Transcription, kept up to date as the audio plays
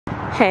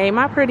Hey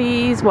my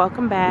pretties,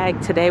 welcome back.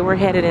 Today we're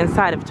headed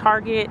inside of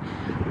Target.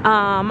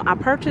 I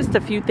purchased a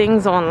few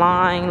things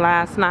online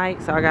last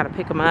night, so I gotta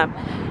pick them up,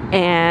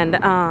 and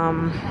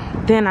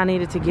then I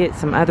needed to get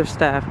some other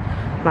stuff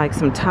like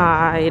some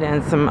Tide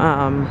and some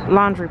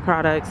laundry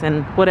products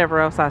and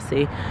whatever else I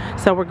see.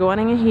 So we're going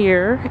in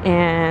here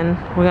and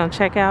we're gonna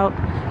check out,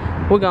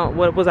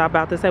 what was I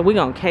about to say? We're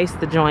gonna case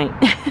the joint.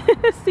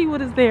 See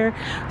what is there,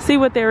 see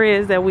what there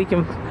is that we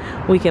can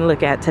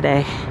look at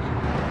today.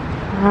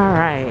 All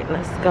right,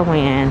 let's go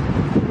in.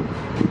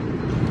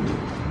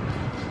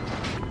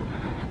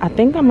 I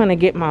think I'm gonna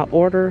get my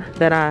order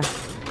that I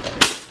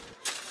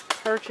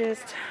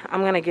purchased.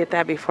 I'm gonna get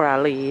that before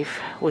I leave,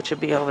 which will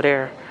be over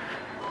there.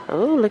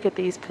 Oh, look at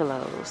these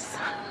pillows.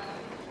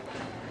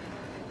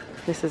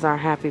 This is our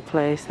happy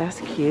place.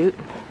 That's cute.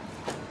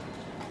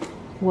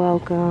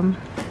 Welcome.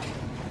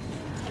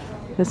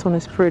 This one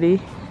is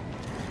pretty.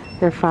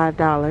 They're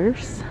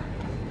 $5.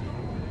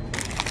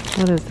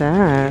 What is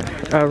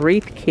that? A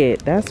wreath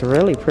kit. That's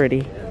really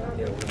pretty.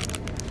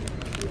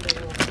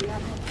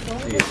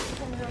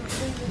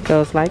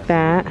 Goes like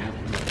that.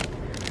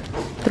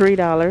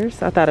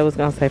 $3. I thought it was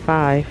gonna say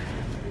 $5.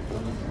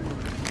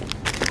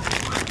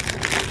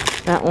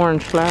 That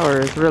orange flower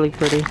is really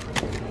pretty.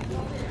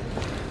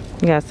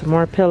 You got some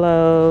more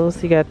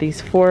pillows. You got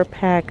these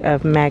 4-pack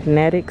of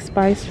magnetic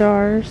spice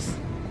jars.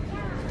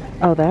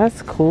 Oh,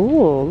 that's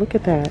cool. Look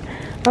at that.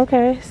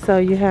 Okay, so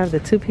you have the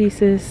 2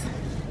 pieces.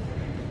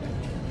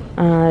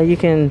 You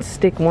can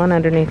stick one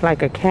underneath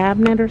like a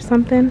cabinet or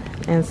something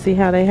and see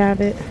how they have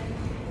it.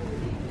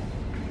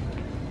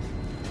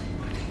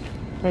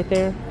 Right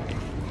there.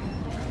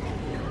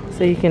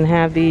 So you can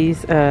have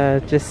these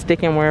just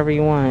sticking wherever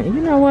you want.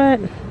 You know what?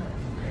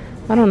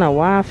 I don't know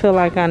why I feel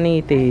like I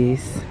need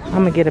these.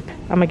 I'm gonna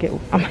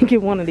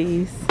get one of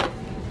these.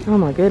 Oh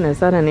my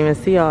goodness, I didn't even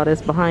see all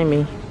this behind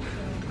me.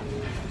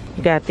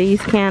 You got these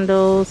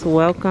candles,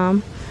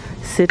 welcome.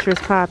 Citrus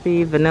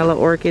poppy, vanilla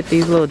orchid.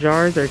 These little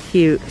jars are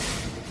cute.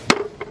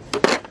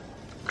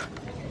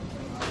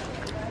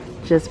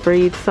 Just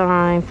breathe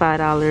sign,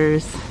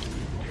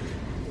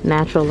 $5.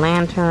 Natural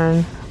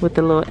lantern with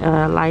the little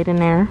light in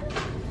there.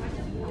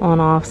 On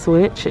off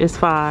switch is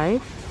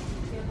 $5.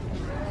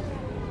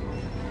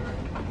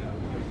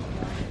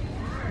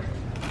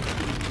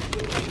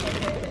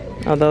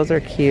 Oh, those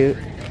are cute.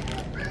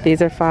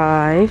 These are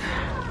 $5.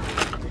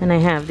 And they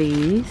have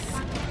these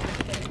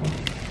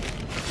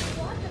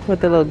with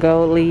the little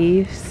gold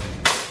leaves.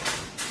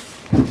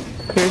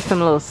 Here's some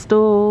little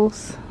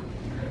stools.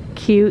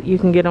 Cute. You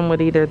can get them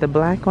with either the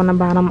black on the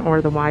bottom or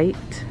the white.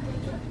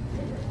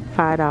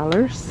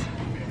 $5.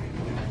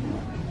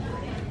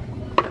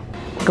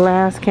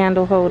 Glass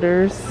candle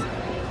holders.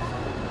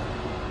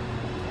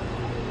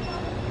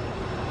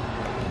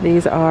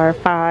 These are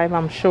 $5,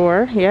 I'm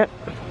sure. Yep.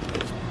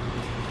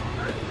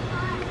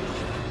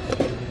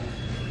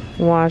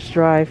 Wash,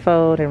 dry,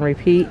 fold, and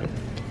repeat.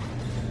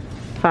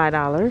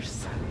 $5.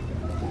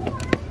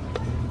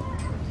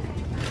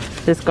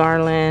 This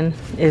garland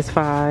is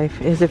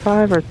 $5. Is it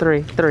 $5 or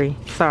 $3? $3.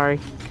 Sorry.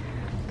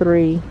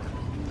 $3.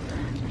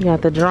 You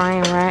got the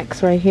drying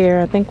racks right here.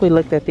 I think we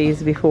looked at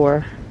these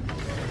before.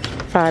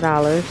 $5.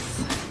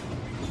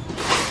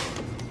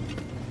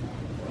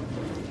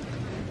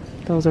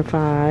 Those are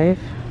 $5.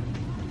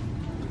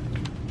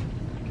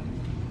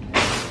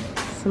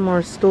 Some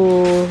more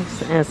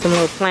stools and some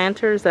little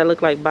planters that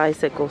look like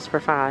bicycles for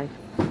 $5.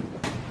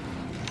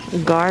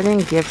 Garden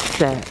gift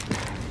set.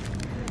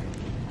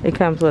 It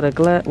comes with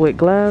with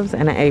gloves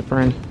and an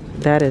apron.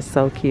 That is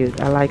so cute.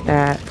 I like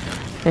that.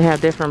 They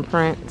have different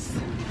prints.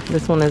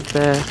 This one is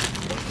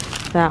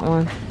that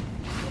one.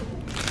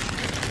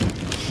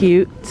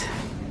 Cute.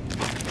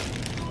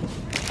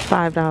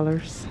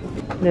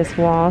 $5. This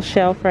wall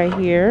shelf right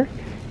here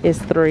is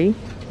 $3.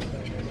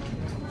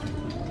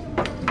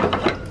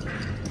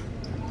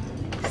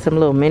 Some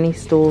little mini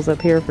stools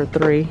up here for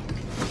 $3.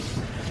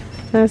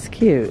 That's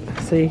cute.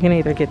 So you can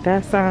either get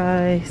that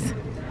size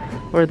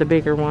or the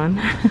bigger one.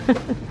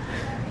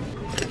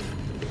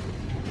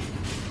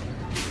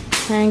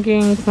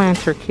 Hanging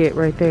planter kit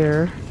right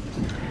there.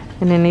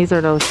 And then these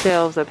are those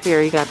shelves up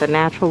here. You got the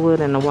natural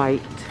wood and the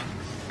white.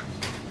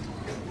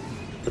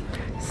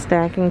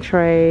 Stacking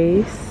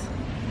trays.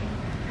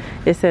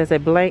 It says a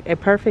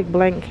perfect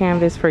blank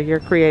canvas for your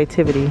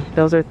creativity.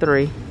 Those are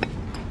 $3.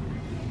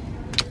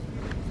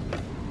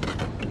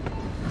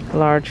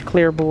 Large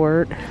clear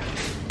board.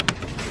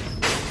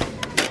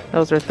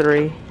 Those are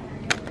 $3.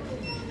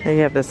 There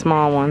you have the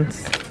small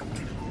ones.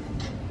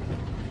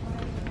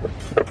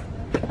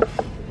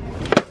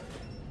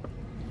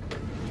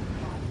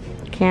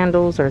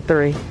 Candles are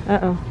 $3.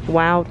 Uh-oh.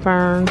 Wild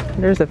fern.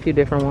 There's a few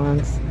different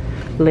ones.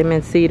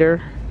 Lemon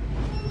cedar.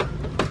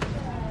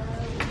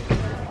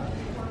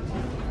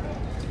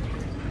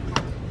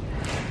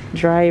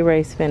 Dry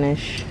erase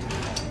finish.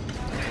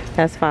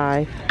 That's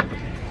 $5.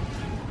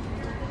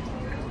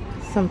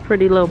 Some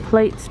pretty little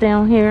plates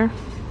down here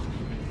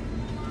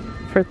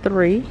for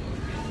 $3.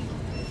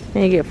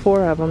 And you get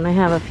 4 of them. They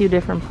have a few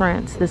different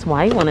prints. This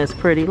white one is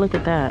pretty. Look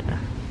at that.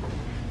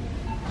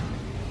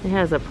 It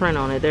has a print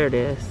on it. There it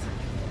is.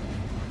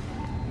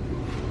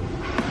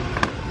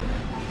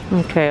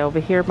 Okay, over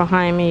here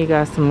behind me you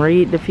got some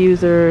reed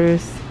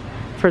diffusers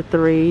for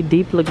 $3.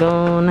 Deep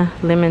Lagoon,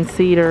 lemon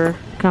cedar,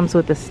 comes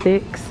with the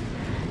sticks.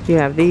 You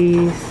have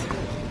these,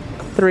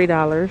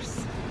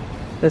 $3.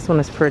 This one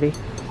is pretty.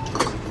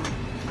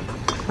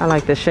 I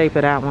like the shape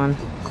of that one.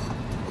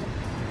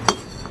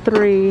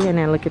 $3, and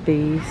then look at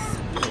these.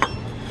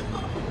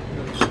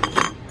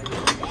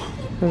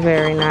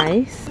 Very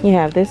nice. You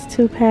have this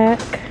 2-pack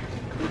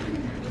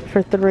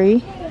for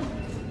 $3.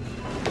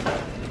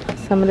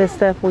 Some of this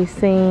stuff we've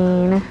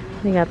seen.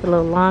 You got the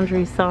little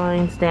laundry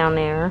signs down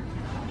there.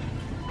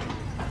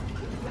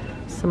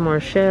 Some more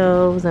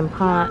shelves and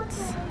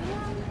pots.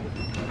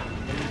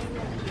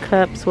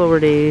 Cups, what were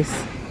these?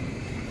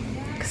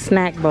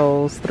 Snack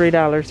bowls,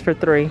 $3 for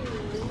 $3.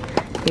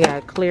 You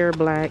got clear,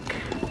 black,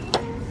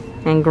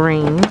 and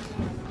green.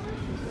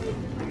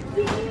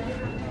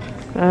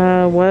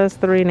 Was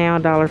 $3, now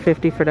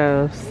 $1.50 for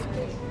those.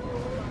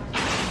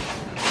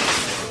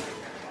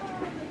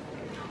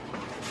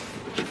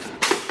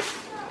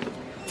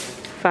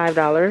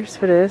 $5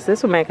 for this.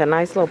 This will make a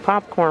nice little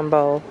popcorn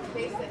bowl.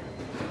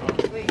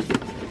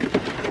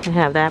 We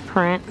have that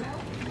print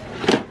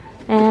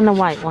and a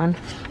white one.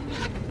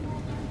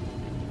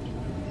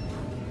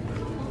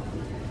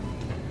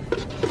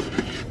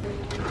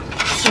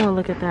 Oh,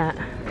 look at that.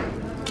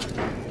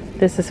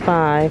 This is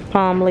 $5.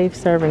 Palm leaf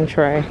serving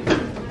tray.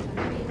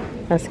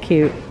 That's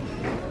cute.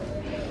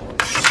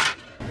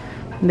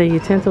 The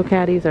utensil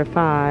caddies are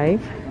 $5.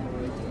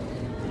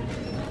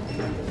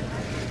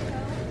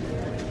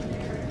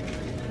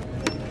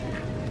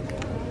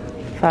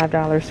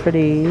 $5 for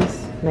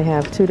these. They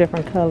have 2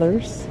 different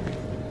colors.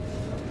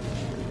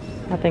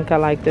 I think I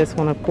like this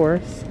one, of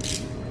course.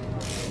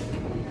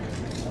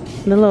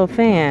 The little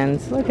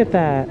fans, look at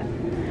that.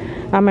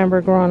 I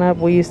remember growing up,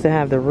 we used to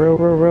have the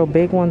real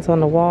big ones on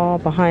the wall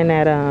behind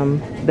that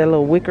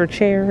little wicker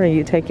chair, and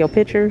you take your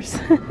pictures.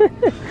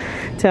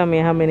 Tell me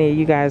how many of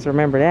you guys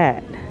remember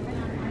that.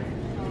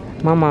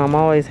 My mom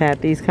always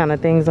had these kind of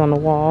things on the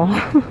wall.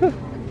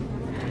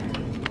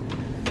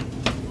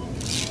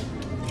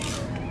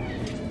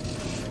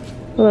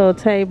 Little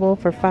table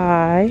for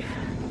 $5.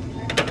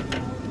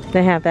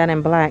 They have that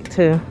in black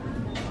too.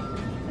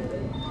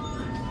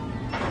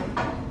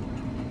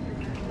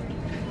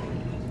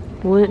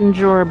 Wooden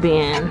drawer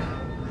bin,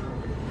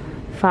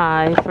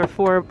 $5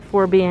 for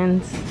four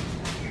bins.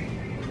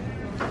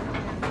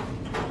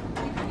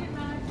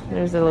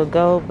 There's a little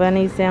gold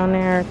bunnies down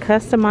there.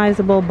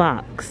 Customizable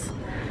box,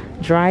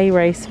 dry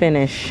erase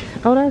finish.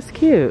 Oh, that's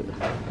cute.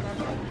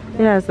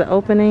 It has the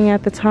opening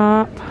at the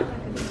top.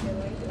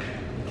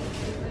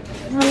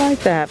 I like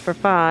that for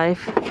 $5.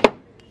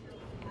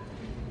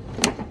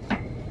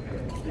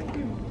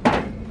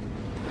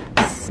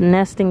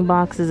 Nesting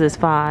boxes is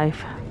 $5.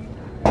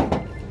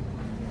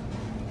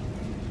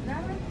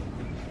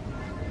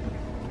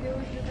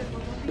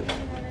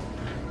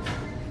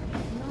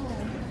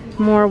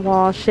 More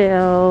wall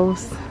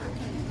shelves.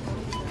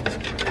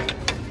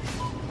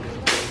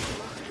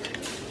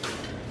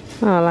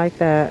 Oh, I like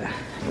that.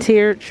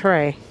 Tiered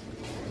tray.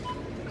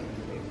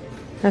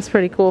 That's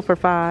pretty cool for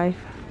 $5.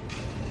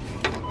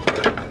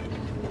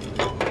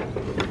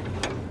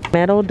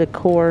 Metal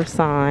decor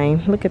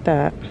sign. Look at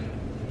that.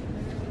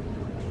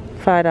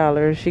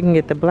 $5. You can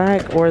get the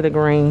black or the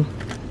green.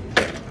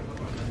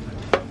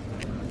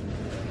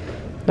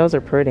 Those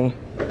are pretty.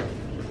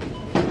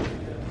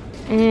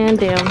 And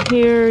down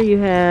here you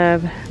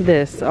have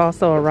this,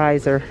 also a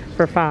riser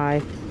for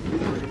 $5.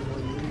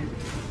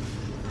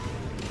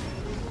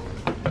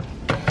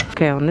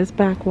 Okay, on this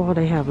back wall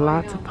they have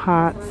lots of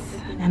pots,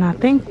 and I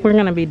think we're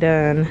gonna be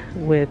done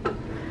with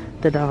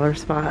the dollar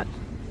spot.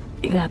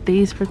 You got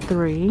these for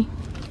 $3.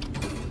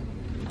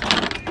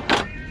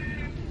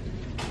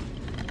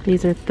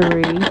 These are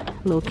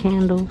 $3, little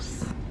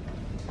candles.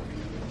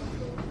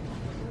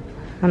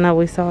 I know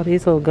we saw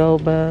these little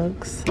gold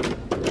bugs.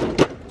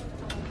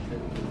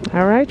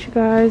 Alright, you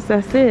guys,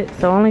 that's it.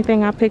 The only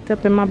thing I picked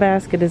up in my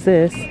basket is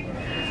this.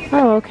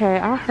 Oh, okay,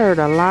 I heard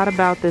a lot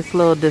about this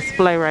little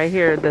display right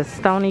here, the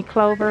stony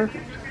clover.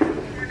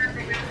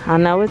 I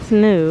know it's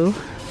new.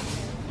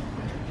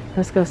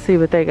 Let's go see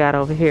what they got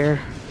over here.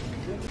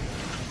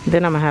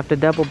 Then I'm gonna have to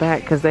double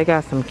back because they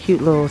got some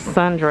cute little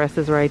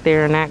sundresses right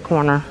there in that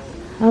corner.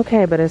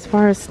 Okay, but as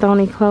far as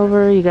stony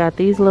clover, you got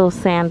these little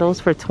sandals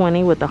for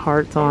 $20 with the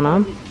hearts on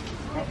them.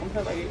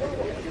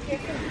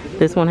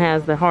 This one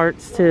has the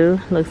hearts too.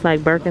 Looks like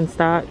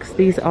Birkenstocks.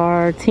 These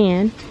are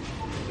 $10.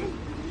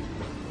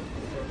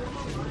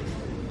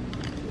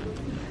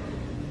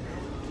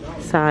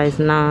 Size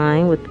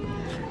 9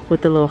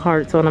 with the little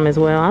hearts on them as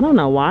well. I don't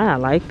know why I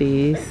like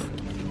these.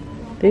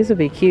 These would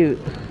be cute.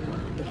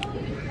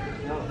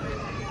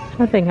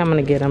 I think I'm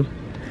gonna get them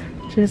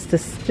just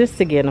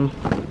to get them.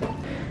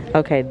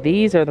 Okay,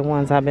 these are the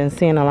ones I've been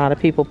seeing a lot of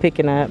people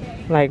picking up,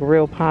 like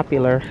real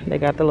popular. They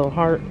got the little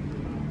heart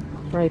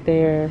right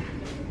there.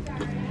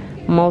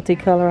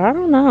 Multicolor. I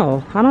don't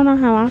know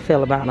how I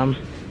feel about them.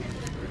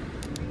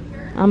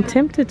 I'm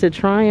tempted to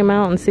try them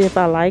out and see if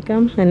I like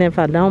them, and if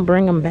I don't,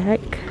 bring them back,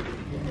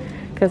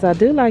 because I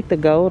do like the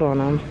gold on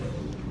them.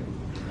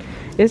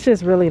 It's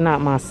just really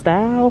not my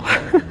style.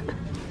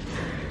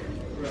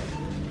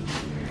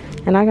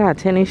 And I got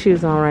tennis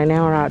shoes on right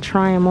now, or I'll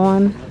try them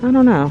on. I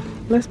don't know.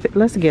 Let's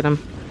get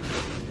them.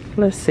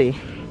 Let's see.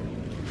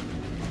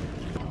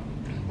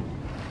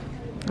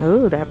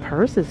 Oh, that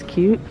purse is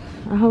cute.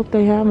 I hope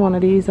they have one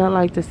of these. I'd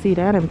like to see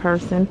that in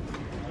person.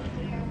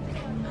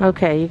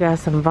 Okay, you got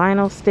some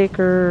vinyl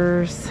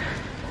stickers,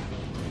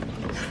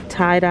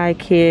 tie-dye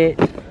kit,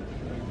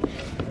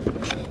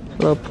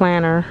 little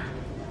planner,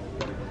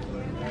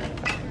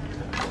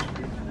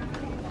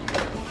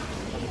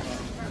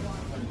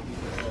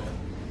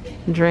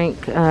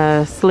 drink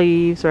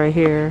sleeves right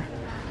here.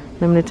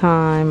 Limited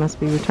time,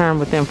 must be returned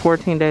within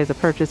 14 days of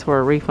purchase for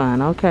a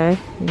refund. Okay,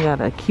 you got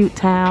a cute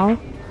towel.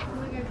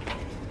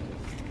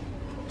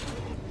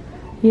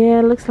 Yeah,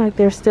 it looks like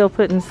they're still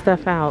putting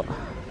stuff out.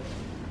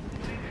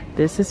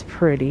 This is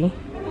pretty.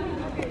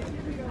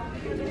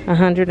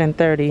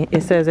 130.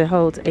 It says it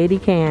holds 80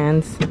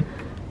 cans.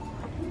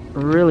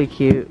 Really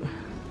cute.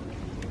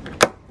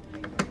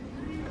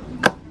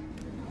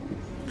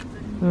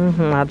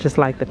 I just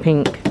like the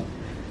pink.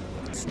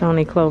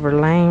 Stony Clover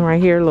Lane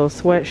right here. Little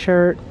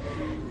sweatshirt.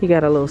 You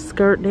got a little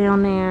skirt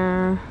down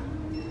there.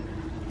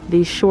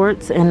 These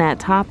shorts and that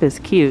top is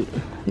cute.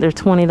 They're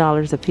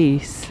 $20 a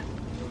piece.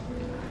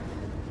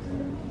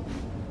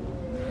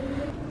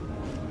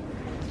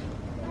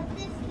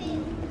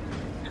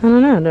 I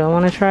don't know, do I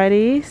want to try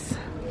these?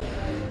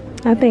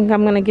 I think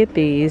I'm going to get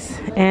these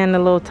and the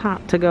little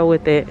top to go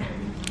with it.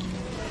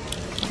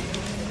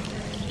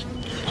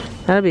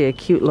 That'll be a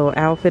cute little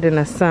outfit in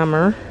the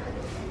summer.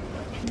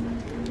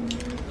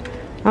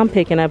 I'm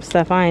picking up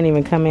stuff I ain't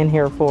even come in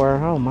here for.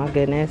 Oh my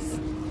goodness.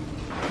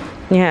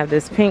 You have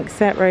this pink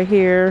set right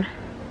here.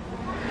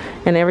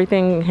 And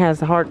everything has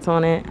hearts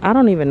on it. I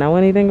don't even know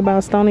anything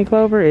about Stony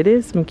Clover. It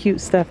is some cute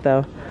stuff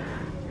though.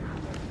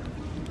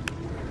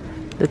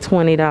 The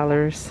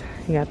 $20.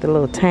 You got the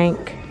little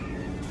tank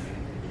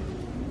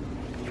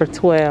for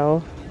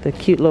 $12. The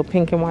cute little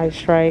pink and white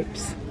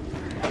stripes.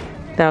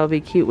 That would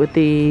be cute with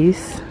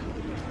these.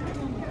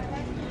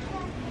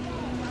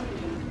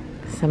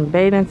 Some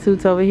bathing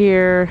suits over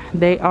here.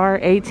 They are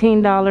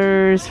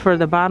 $18 for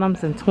the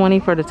bottoms and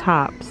 $20 for the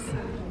tops.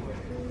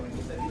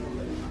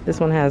 This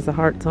one has the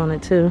hearts on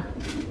it too.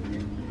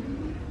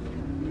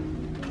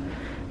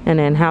 And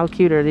then how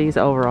cute are these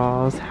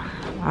overalls?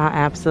 I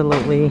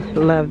absolutely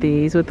love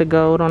these with the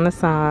gold on the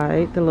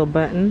side, the little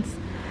buttons.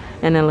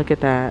 And then look at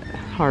that,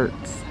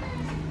 hearts.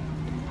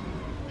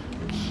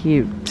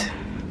 Cute.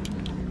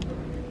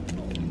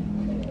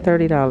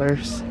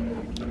 $30.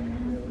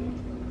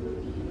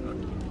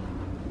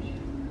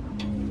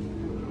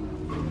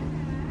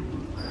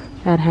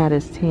 That hat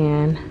is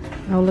 10.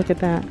 Oh, look at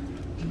that.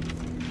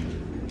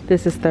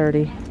 This is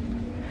 30.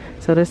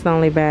 So this is the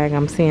only bag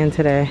I'm seeing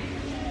today.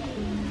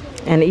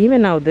 And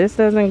even though this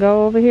doesn't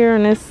go over here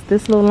in this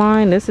little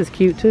line, this is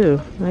cute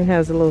too. It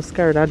has a little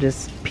skirt. I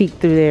just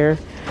peeked through there.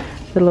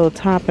 The little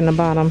top and the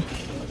bottom.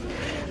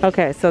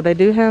 Okay, so they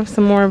do have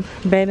some more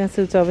bathing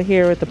suits over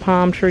here with the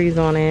palm trees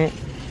on it.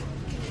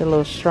 The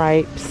little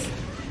stripes.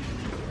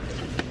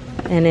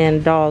 And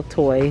then dog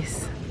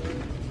toys.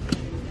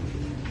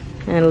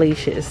 And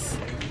leashes.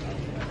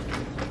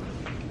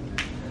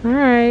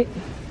 Alright,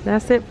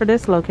 that's it for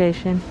this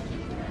location.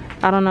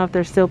 I don't know if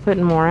they're still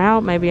putting more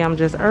out. Maybe I'm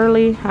just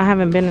early. I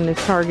haven't been in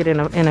this Target in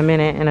a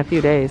minute, in a few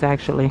days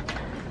actually.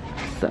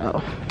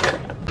 So,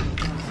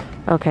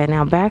 okay,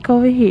 now back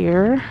over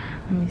here.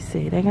 Let me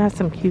see. They got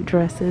some cute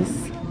dresses.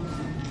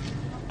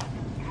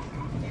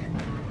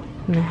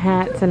 And the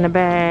hats and the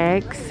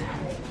bags.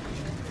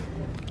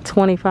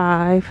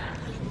 $25.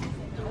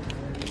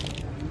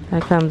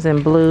 That comes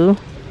in blue.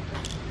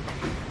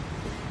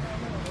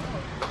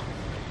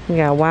 You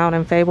got Wild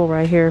and Fable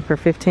right here for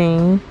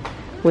 $15.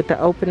 With the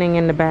opening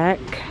in the back.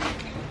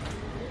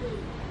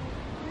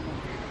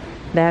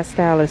 That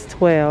style is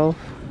 $12.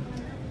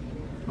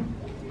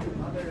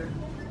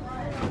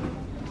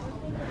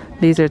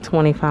 These are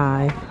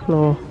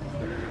 $25.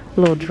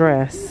 Little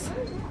dress.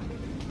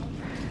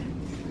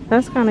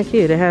 That's kind of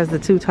cute. It has the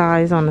two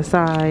ties on the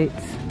sides.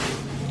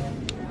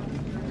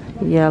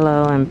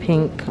 Yellow and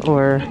pink,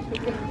 or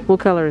what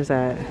color is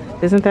that?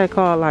 Isn't that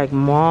called like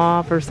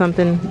mauve or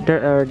something?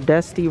 Or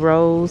dusty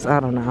rose? I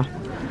don't know.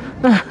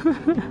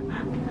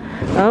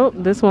 Oh,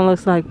 this one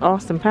looks like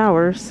Austin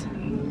Powers.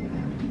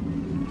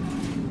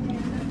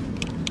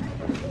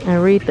 And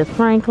Aretha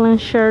Franklin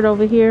shirt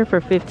over here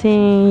for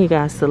 $15. You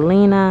got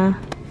Selena.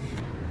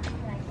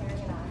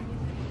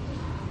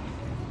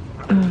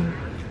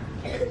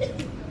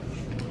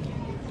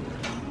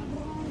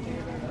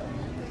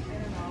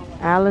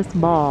 Alice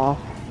Ball.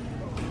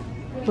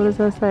 What does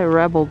that say?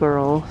 Rebel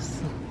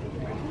Girls.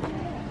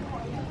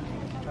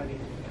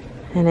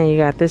 And then you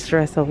got this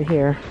dress over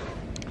here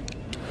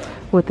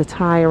with the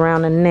tie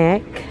around the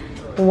neck.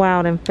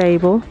 Wild and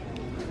Fable.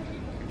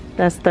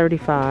 That's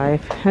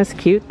 $35. That's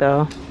cute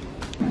though.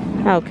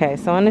 Okay,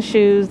 so on the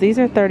shoes, these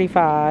are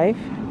 $35.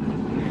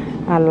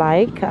 I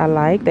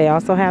like. They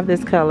also have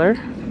this color.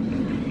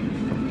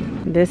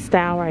 This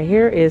style right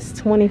here is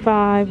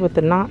 $25 with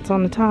the knots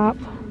on the top.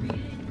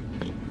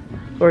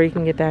 Or you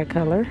can get that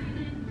color.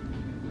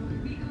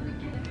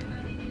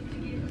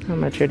 How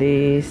much are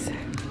these?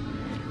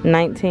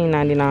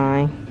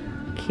 $19.99.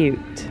 Cute.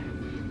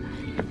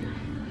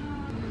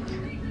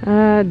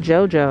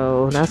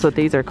 JoJo, that's what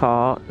these are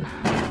called.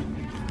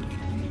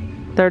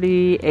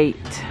 $38.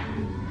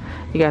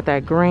 You got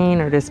that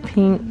green or this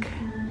pink.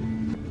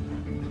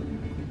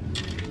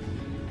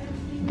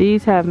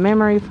 These have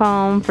memory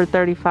foam for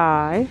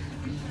 $35.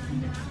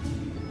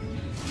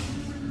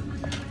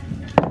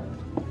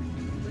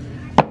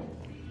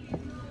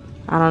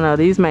 I don't know,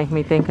 these make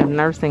me think of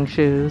nursing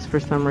shoes for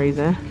some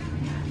reason.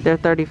 They're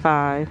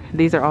 $35.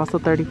 These are also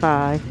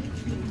 $35.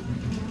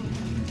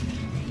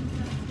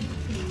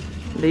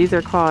 These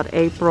are called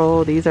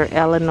April. These are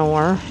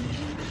Eleanor.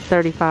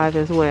 $35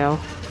 as well.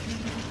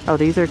 Oh,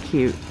 these are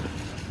cute.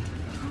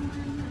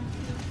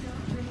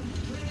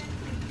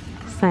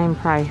 Same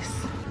price.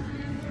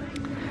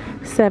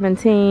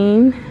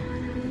 $17.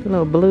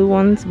 Little blue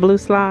ones, blue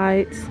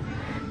slides.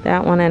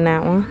 That one and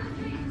that one.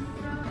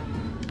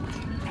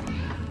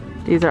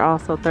 These are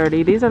also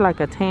 $30. These are like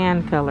a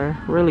tan color,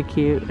 really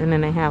cute. And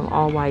then they have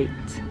all white.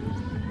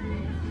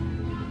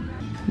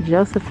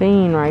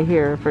 Josephine right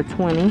here for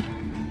 $20.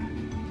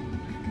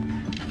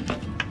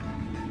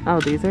 Oh,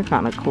 these are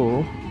kind of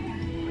cool.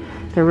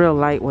 They're real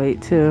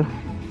lightweight too.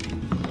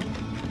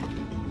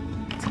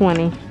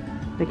 $20.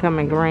 They come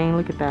in green.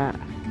 Look at that.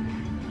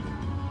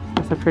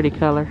 That's a pretty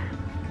color.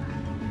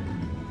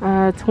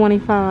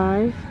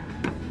 $25.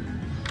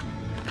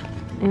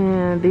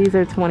 And these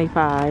are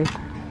 $25.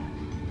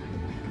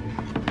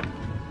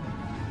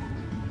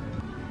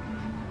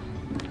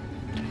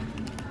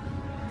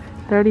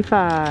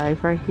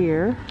 $35 right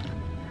here.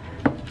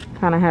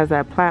 Kind of has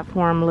that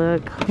platform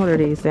look. What are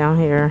these down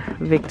here?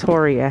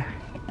 Victoria.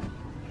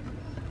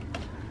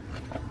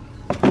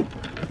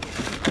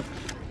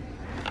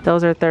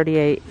 Those are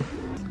 $38.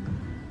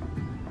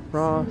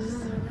 Ross.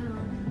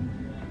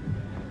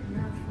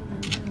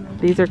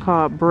 These are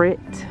called Brit.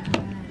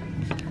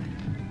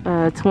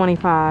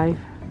 $25.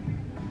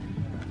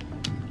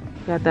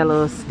 Got that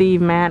little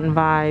Steve Madden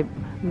vibe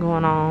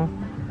going on.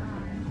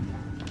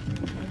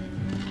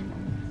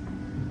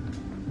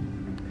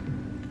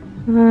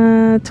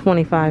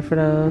 $25 for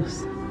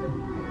those.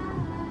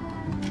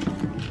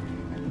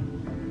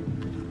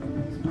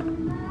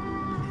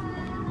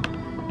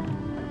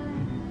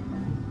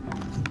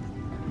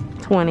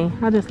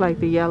 $20. I just like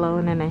the yellow,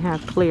 and then they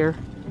have clear.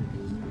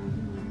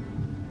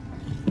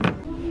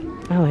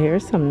 Oh,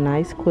 here's some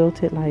nice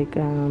quilted like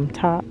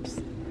tops.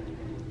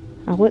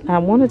 I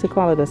wanted to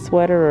call it a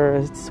sweater or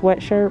a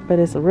sweatshirt, but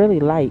it's really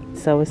light,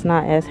 so it's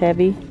not as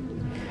heavy.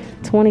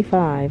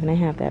 $25, and they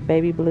have that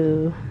baby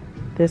blue.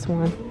 This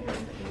one.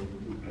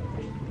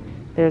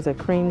 There's a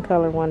cream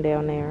color one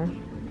down there.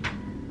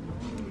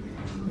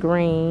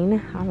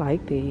 Green. I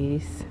like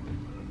these.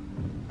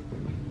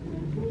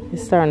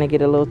 It's starting to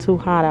get a little too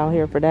hot out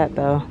here for that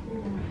though.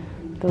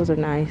 Those are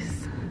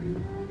nice.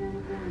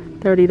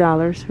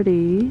 $30 for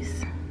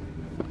these.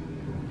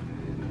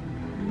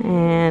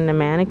 And the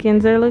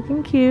mannequins are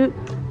looking cute.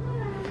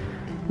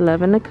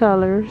 Loving the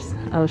colors.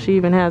 Oh, she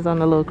even has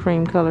on a little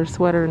cream color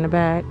sweater in the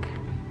back.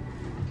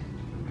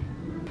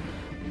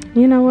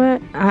 You know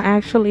what? I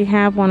actually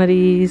have one of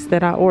these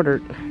that I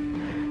ordered.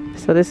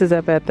 So this is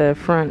up at the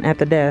front at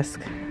the desk.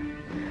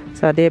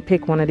 So I did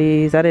pick one of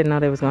these. I didn't know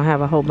they was going to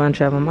have a whole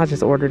bunch of them. I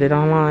just ordered it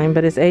online.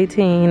 But it's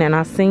 $18, and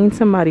I seen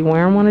somebody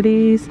wearing one of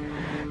these.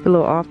 The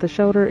little off the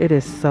shoulder. It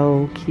is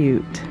so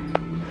cute.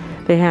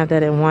 They have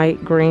that in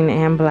white, green,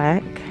 and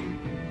black.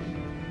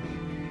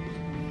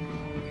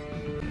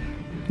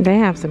 They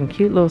have some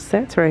cute little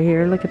sets right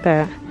here. Look at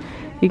that.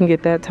 You can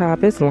get that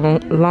top. It's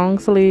long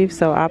sleeve,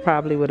 so I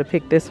probably would have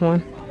picked this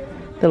one.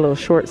 The little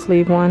short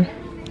sleeve one.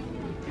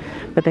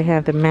 But they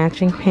have the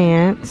matching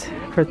pants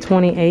for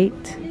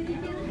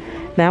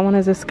 $28. That one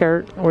is a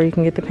skirt, or you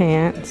can get the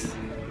pants.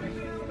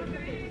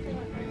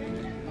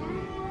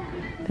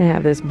 They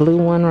have this blue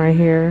one right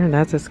here.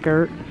 That's a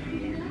skirt.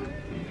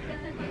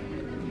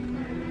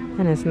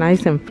 And it's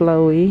nice and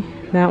flowy.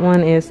 That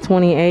one is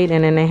 $28,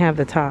 and then they have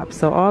the top.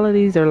 So all of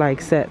these are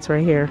like sets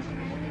right here.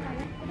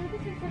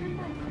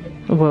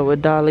 What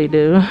would Dolly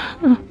do?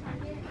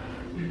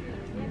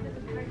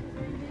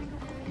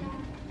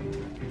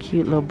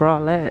 Cute little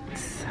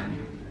bralettes.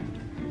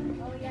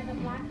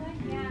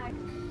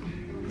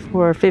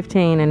 For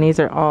 $15, and these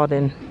are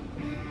Alden.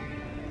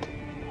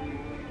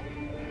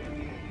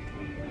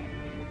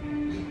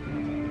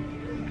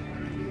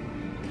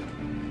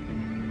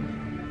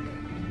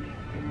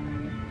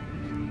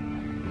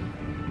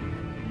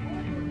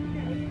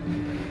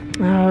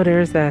 Oh,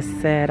 there's that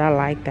set. I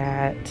like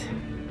that.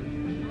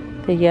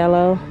 The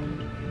yellow.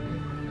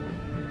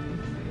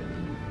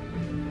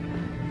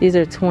 These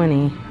are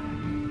 $20.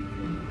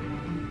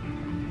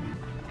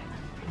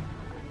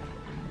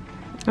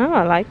 Oh,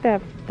 I like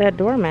that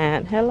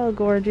doormat. Hello,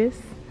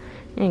 gorgeous.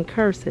 In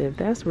cursive.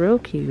 That's real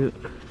cute.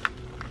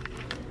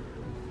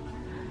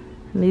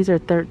 And these are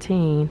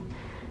 13.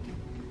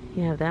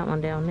 You have that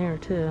one down there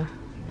too.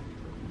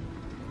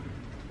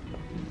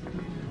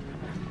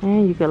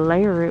 And you can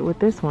layer it with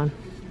this one.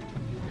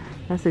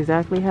 That's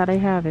exactly how they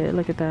have it.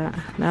 Look at that.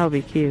 That would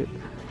be cute.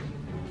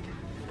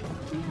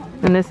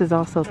 And this is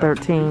also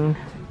 13.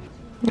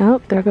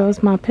 Oh, there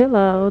goes my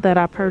pillow that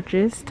I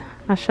purchased.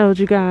 I showed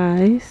you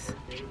guys.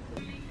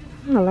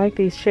 I like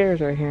these chairs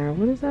right here.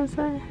 What does that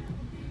say?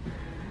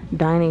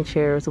 Dining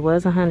chairs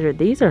was 100.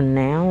 These are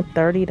now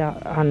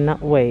 $30. No,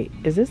 wait,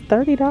 is this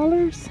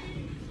 $30?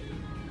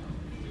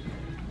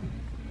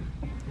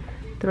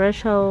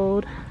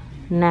 Threshold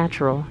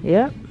natural.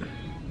 Yep.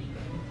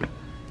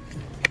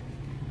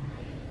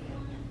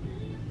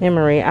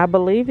 Emery, I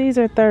believe these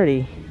are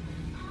 30.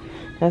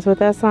 That's what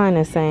that sign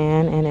is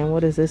saying. And then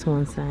what is this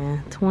one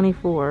saying?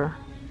 24.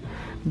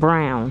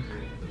 Brown.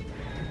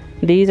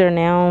 These are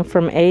now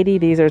from 80.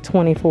 These are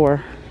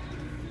 24.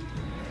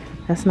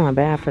 That's not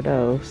bad for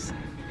those.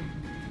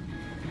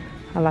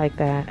 I like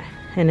that.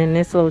 And then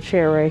this little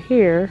chair right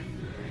here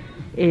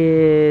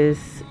is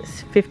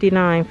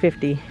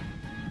 $59.50.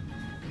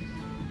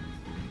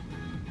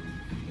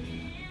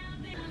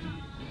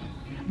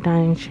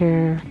 Dining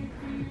chair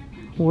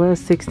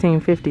was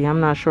 $16.50. I'm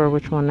not sure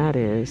which one that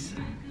is.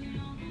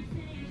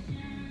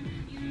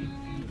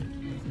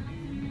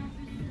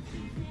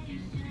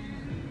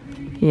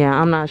 Yeah,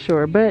 I'm not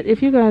sure. But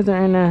if you guys are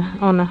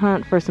on the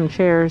hunt for some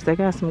chairs, they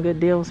got some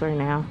good deals right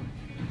now.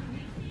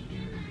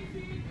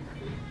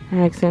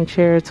 Accent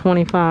chair,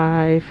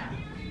 25.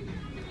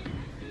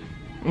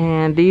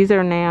 And these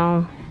are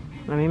now,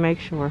 let me make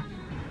sure,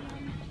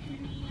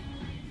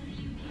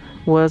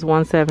 was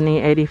 170,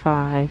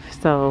 85.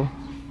 So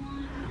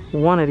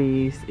one of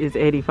these is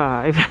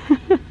 85.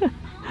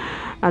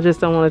 I just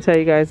don't want to tell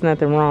you guys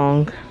nothing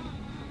wrong.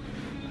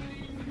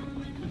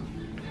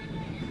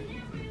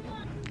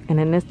 And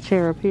then this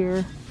chair up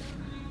here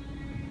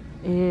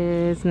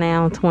is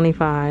now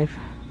 25.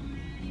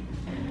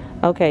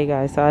 Okay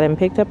guys, so I done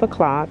picked up a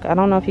clock. I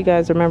don't know if you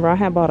guys remember, I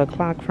had bought a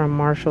clock from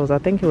Marshall's. I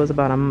think it was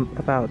about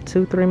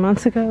 2-3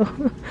 months ago.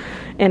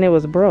 And it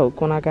was broke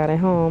when I got it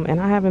home.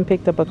 And I haven't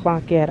picked up a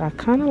clock yet. I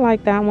kind of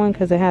like that one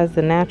because it has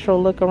the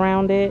natural look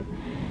around it.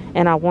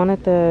 And I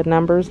wanted the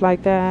numbers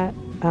like that.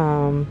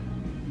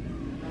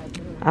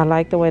 I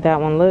like the way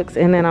that one looks.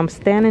 And then I'm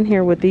standing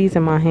here with these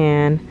in my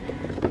hand.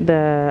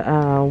 The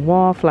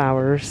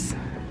wallflowers.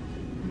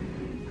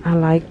 I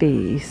like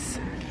these.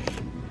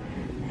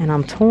 And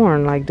I'm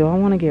torn, like, do I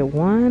want to get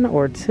one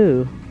or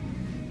two?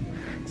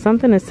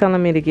 Something is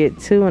telling me to get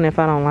two, and if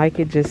I don't like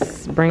it,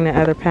 just bring the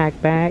other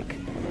pack back,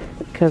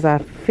 because I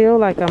feel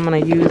like I'm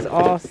going to use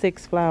all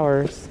 6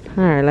 flowers.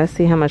 All right, let's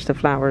see how much the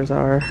flowers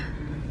are.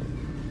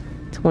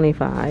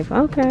 25.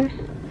 Okay.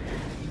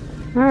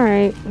 All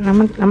right,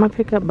 I'm gonna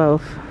pick up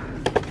both.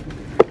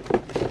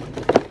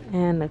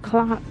 And the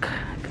clock,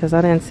 because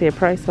I didn't see a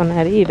price on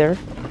that either.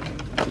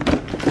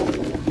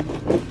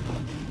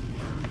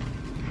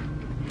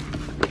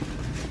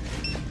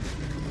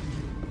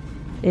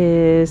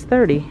 Is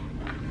 30.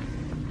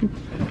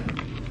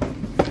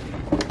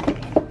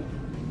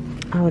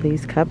 Oh,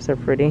 these cups are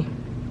pretty.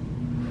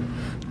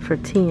 For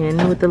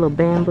 10 with the little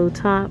bamboo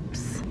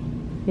tops.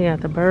 You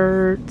got the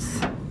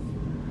birds.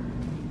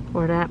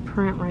 Or that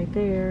print right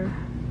there.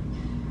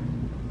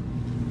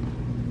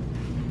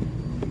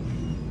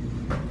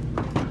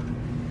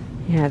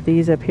 You have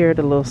these up here,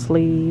 the little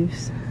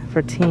sleeves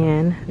for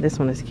 10. This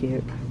one is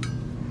cute.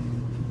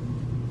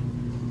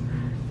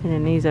 And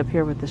then these up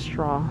here with the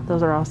straw.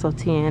 Those are also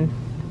 10.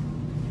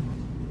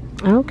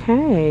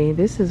 Okay,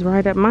 this is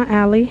right up my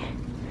alley.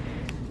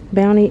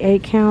 Bounty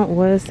 8 count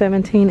was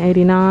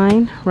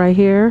 $17.89 right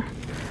here.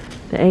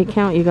 The 8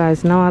 count, you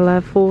guys know I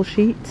love full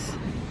sheets.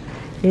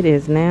 It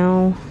is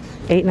now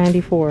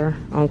 $8.94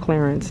 on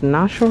clearance.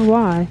 Not sure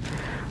why.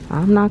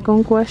 I'm not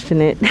gonna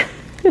question it.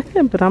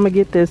 But I'm gonna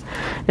get this,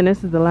 and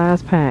this is the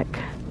last pack.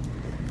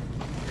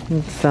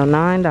 So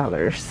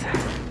 $9.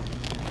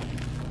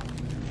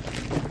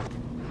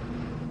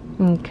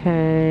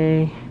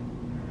 Okay,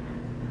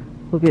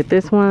 we'll get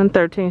this one,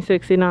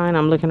 $13.69.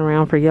 I'm looking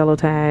around for yellow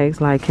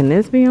tags, like, can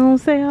this be on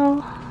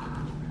sale?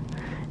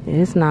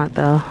 It's not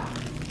though.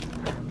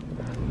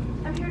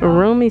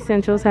 Room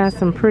Essentials has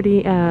some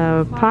pretty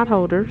pot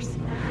holders.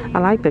 I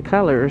like the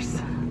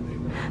colors.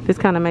 This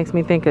kind of makes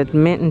me think of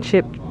mint and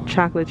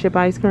chocolate chip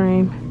ice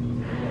cream.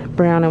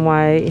 Brown and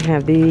white. You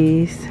have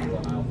these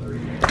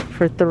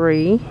for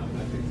 $3.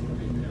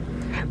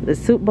 The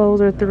soup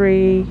bowls are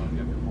 $3.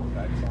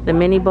 The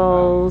mini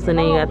bowls, and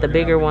then you got the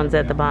bigger ones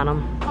at the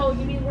bottom.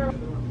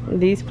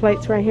 These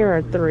plates right here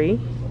are $3.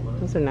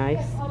 Those are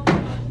nice.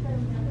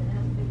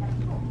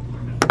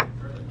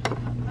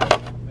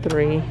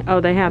 $3. Oh,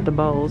 they have the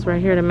bowls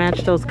right here to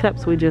match those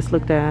cups we just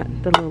looked at.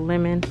 The little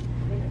lemon.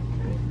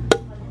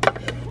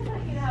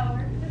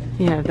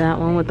 You have that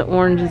one with the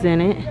oranges in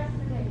it.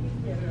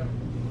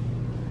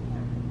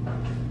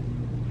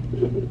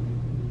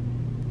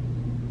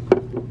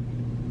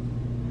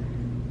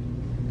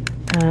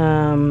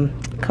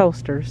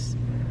 Coasters.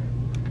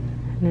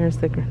 And there's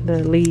the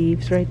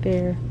leaves right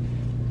there.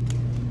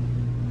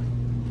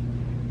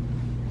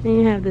 And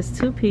you have this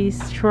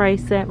 2-piece tray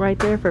set right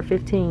there for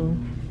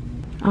 $15.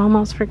 I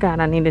almost forgot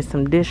I needed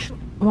some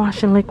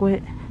dishwashing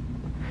liquid.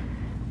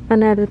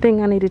 Another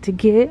thing I needed to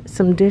get,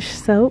 some dish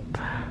soap.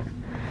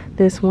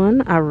 This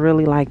one, I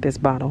really like this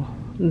bottle.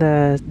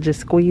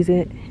 Just squeeze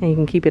it and you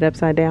can keep it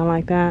upside down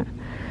like that.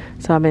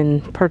 So I've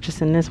been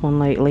purchasing this one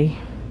lately.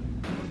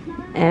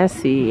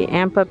 Essie,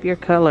 amp up your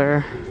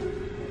color.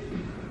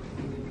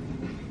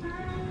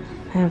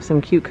 I have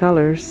some cute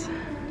colors.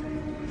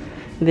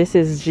 This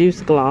is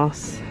Juice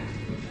Gloss.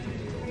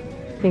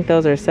 I think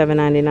those are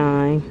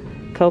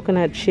 $7.99.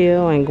 Coconut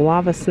Chill and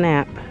Guava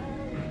Snap.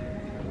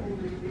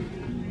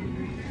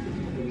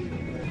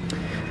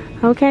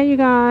 Okay, you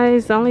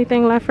guys, the only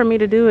thing left for me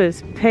to do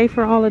is pay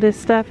for all of this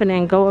stuff and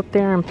then go up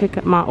there and pick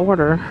up my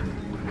order.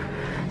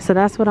 So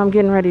that's what I'm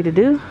getting ready to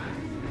do.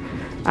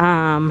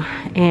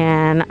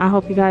 And I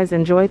hope you guys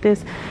enjoyed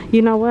this.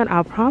 You know what?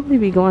 I'll probably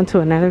be going to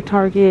another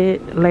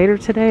Target later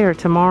today or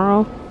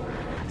tomorrow.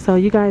 So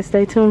you guys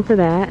stay tuned for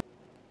that.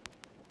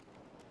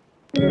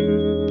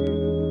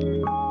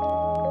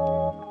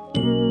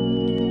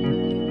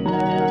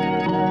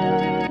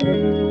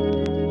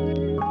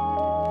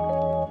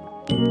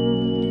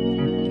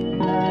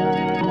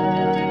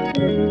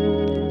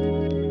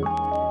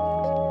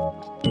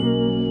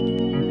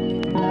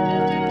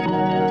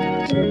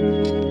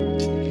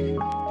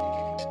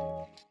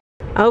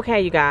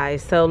 Okay, you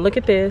guys, so look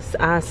at this.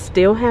 I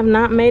still have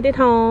not made it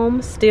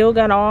home. Still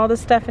got all the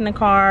stuff in the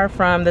car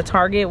from the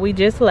Target we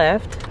just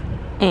left.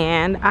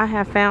 And I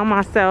have found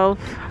myself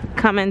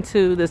coming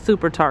to the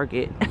Super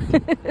Target.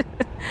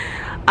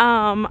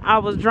 I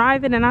was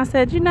driving and I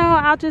said, you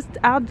know,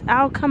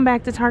 I'll come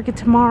back to Target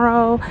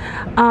tomorrow.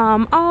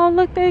 Oh,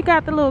 look, they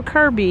got the little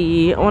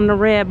Kirby on the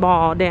red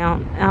ball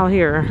down out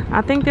here.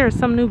 I think there's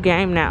some new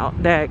game now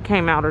that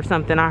came out or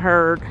something. I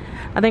heard.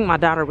 I think my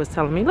daughter was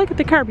telling me, look at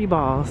the Kirby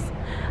balls.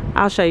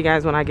 I'll show you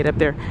guys when I get up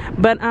there.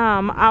 But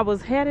I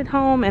was headed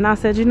home and I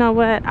said, you know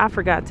what? I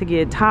forgot to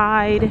get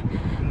Tide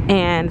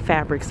and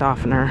fabric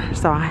softener.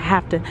 So I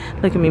have to,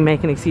 look at me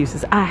making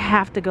excuses. I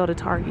have to go to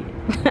Target.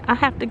 I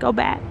have to go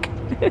back.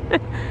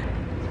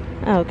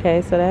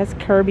 Okay, so that's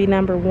Kirby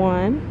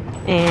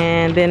 #1.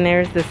 And then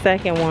there's the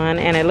second one.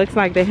 And it looks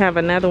like they have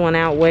another one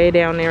out way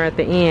down there at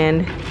the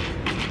end.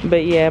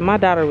 But yeah, my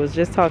daughter was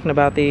just talking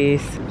about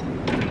these.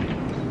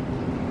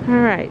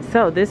 Alright,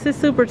 so this is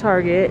Super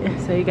Target.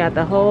 So you got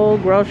the whole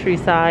grocery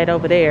side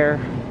over there,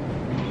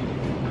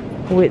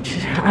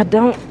 which I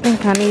don't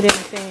think I need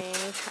anything.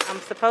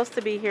 I'm supposed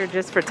to be here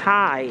just for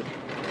Tide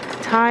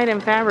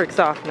and fabric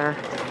softener.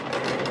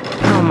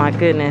 Oh my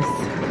goodness.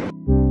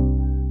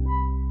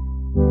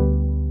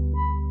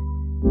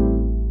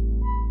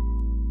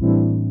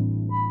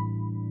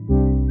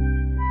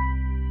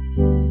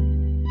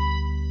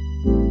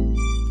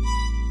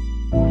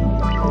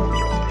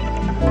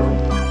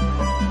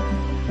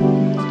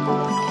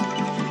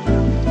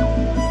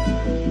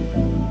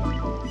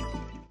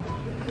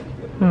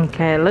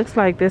 Okay, it looks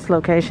like this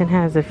location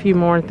has a few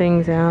more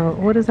things out.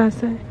 What does that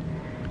say?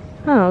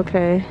 Oh,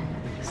 okay.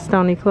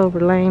 Stony Clover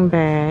Lane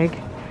bag.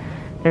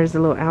 There's a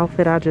little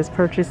outfit I just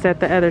purchased at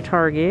the other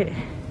Target.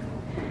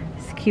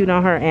 It's cute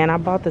on her, and I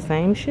bought the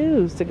same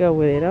shoes to go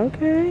with it.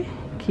 Okay,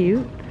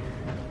 cute.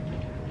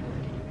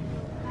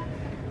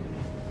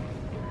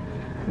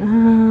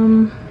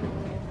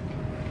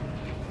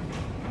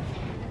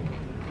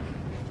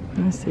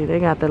 Let's see, they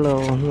got the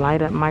little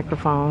light up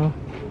microphone.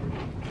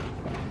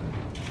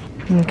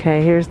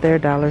 Okay, here's their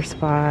dollar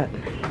spot.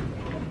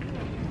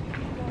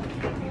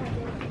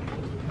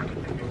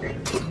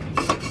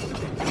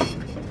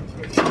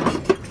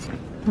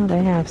 Oh,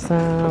 they have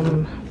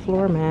some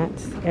floor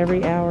mats.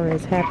 Every hour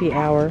is happy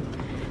hour.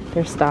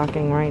 They're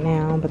stocking right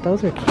now, but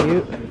those are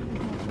cute.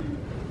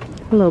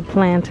 A little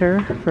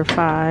planter for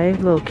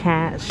 $5. Little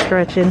cat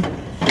stretching.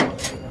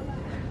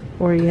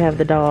 Or you have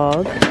the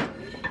dog.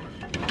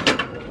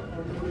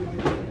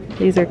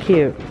 These are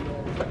cute.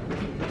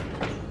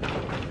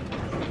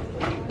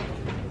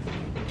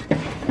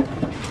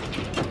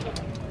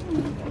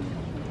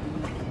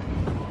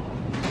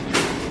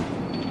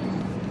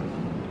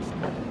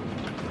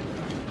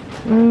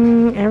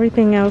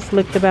 Everything else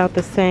looked about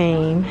the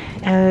same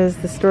as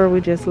the store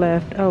we just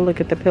left. Oh, look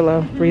at the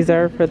pillow.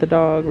 Reserved for the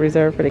dog,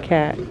 reserved for the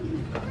cat.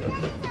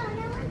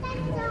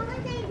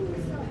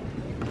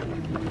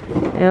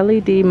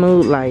 LED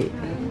mood light.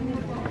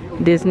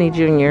 Disney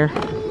Junior.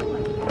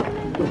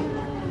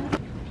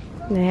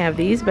 They have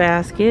these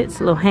baskets.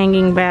 A little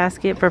hanging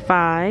basket for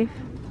 $5.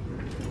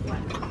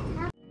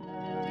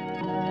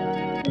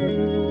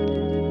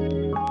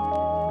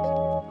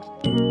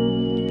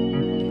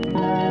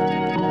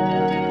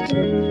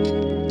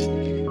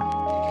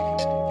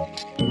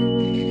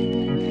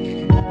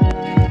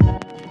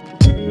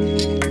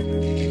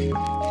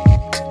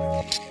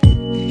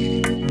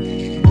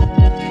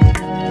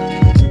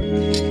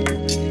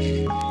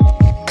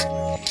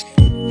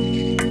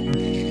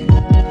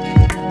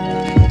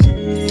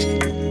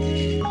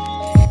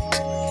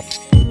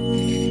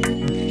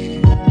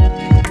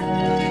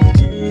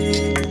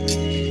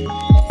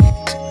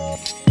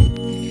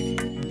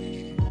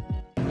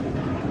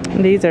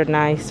 These are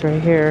nice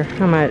right here.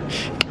 How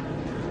much?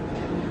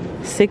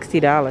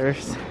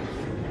 $60.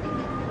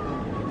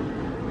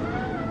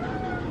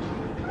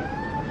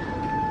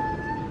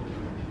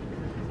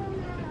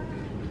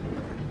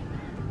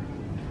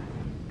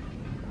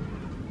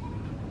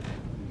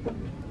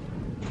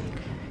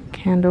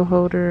 Candle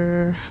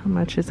holder, how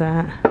much is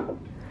that?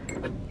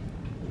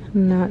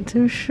 Not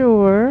too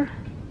sure.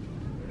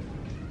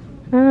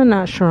 I'm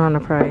not sure on the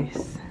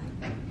price.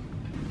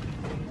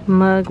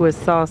 Mug with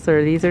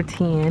saucer, these are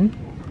 10.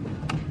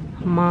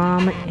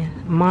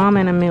 Mom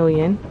and a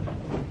Million.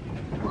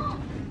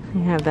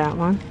 You have that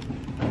one.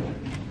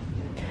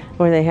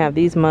 Or they have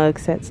these mug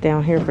sets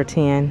down here for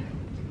 10.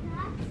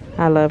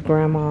 I love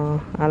Grandma.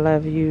 I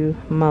love you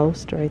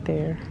most right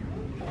there.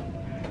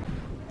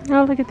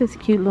 Oh, look at this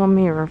cute little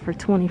mirror for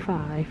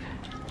 25.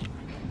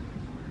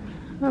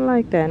 I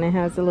like that, and it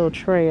has a little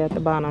tray at the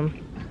bottom.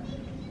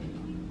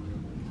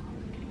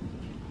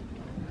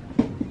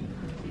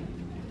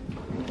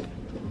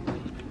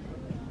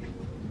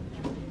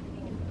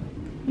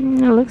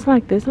 It looks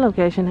like this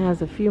location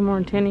has a few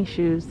more tennis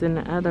shoes than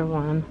the other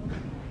one.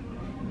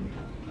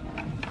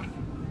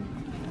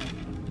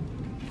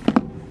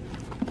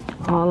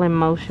 All in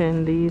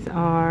motion. These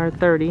are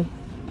 30.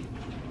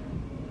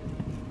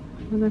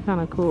 They're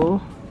kind of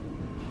cool.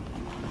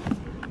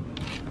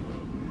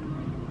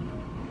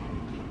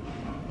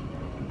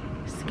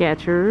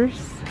 Skechers.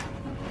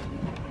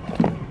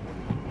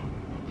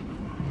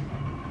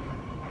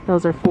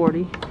 Those are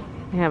 40.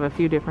 They have a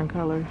few different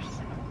colors.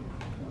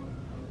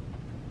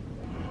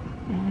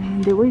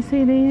 And did we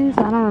see these?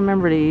 I don't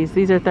remember these.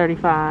 These are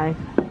 35.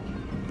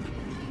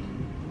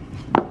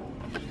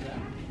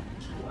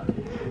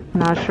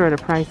 Not sure the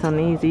price on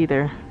these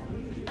either.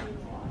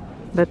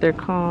 But they're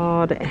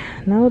called,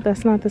 no,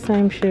 that's not the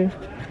same shoe.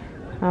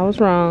 I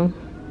was wrong.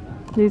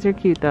 These are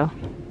cute though.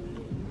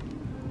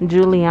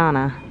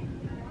 Juliana.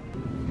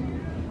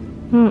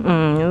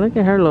 Look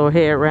at her little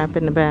head wrap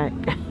in the back.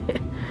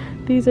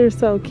 These are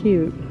so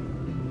cute.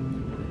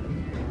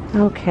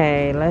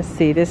 Okay, let's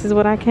see. This is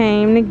what I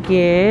came to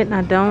get.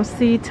 I don't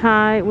see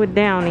Tide with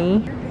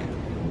Downy.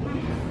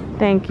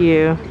 Thank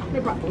you.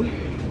 No problem.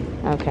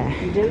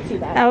 Okay. You didn't see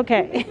that.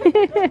 Okay.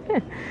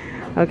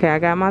 Okay, I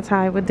got my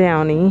Tide with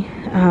Downy.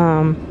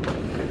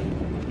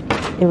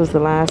 It was the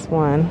last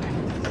one.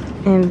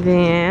 And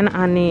then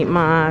I need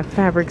my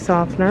fabric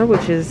softener,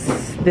 which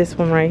is this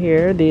one right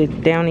here, the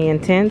Downy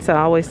Intense.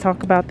 I always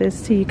talk about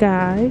this to you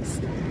guys.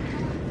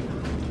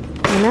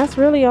 And that's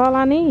really all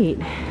I need.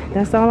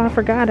 That's all I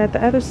forgot at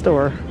the other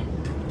store.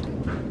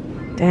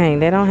 Dang,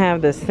 they don't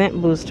have the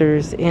scent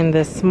boosters in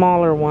the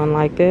smaller one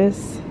like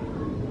this.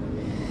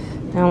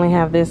 I only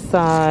have this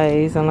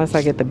size, unless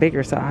I get the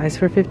bigger size,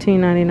 for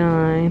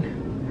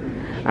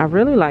 $15.99. I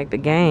really like the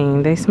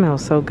Game. They smell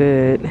so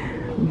good.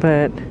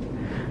 But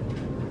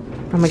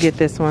I'm gonna get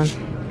this one.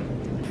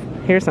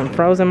 Here's some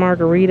frozen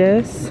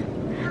margaritas.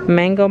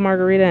 Mango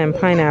margarita and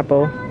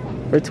pineapple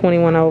for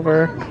 21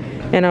 over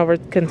and over.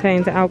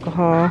 Contains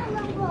alcohol.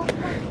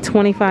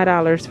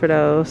 $25 for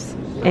those.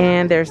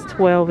 And there's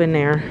 12 in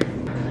there.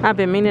 I've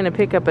been meaning to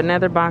pick up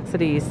another box of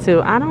these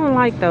too. I don't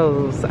like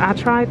those. I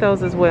tried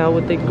those as well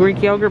with the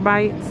Greek yogurt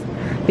bites.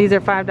 These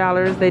are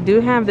 $5. They do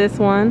have this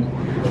one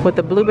with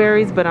the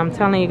blueberries, but I'm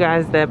telling you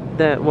guys that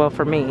well,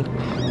 for me,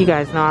 you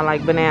guys know I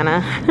like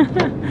banana.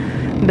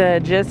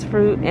 The Just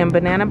Fruit and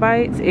banana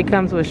bites, it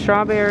comes with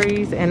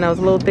strawberries, and those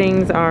little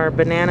things are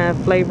banana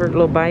flavored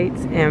little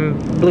bites and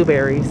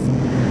blueberries.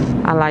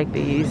 I like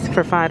these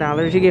for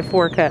 $5. You get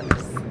 4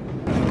 cups.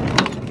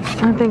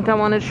 I think I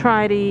want to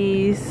try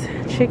these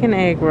chicken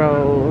egg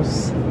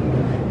rolls.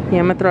 Yeah,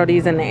 I'm gonna throw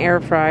these in the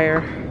air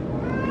fryer.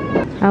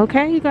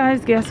 Okay, you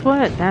guys, guess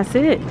what? That's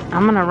it.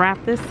 I'm gonna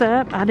wrap this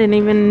up. I didn't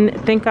even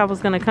think I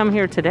was gonna come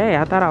here today.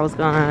 I thought I was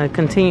gonna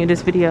continue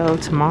this video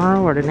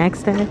tomorrow or the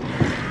next day.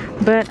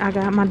 But I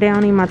got my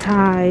Downy, my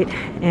Tide,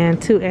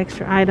 and 2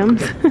 extra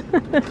items.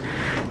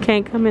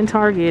 Can't come in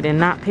Target and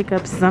not pick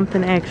up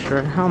something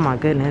extra. Oh my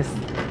goodness.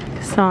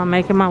 So I'm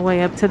making my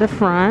way up to the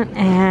front,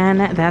 and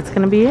that's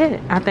gonna be it.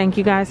 I thank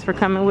you guys for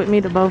coming with me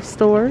to both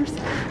stores.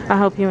 I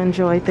hope you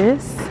enjoyed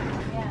this,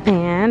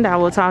 and I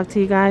will talk to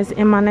you guys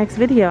in my next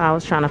video. I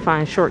was trying to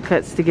find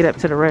shortcuts to get up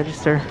to the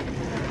register.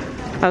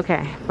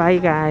 Okay, bye you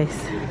guys.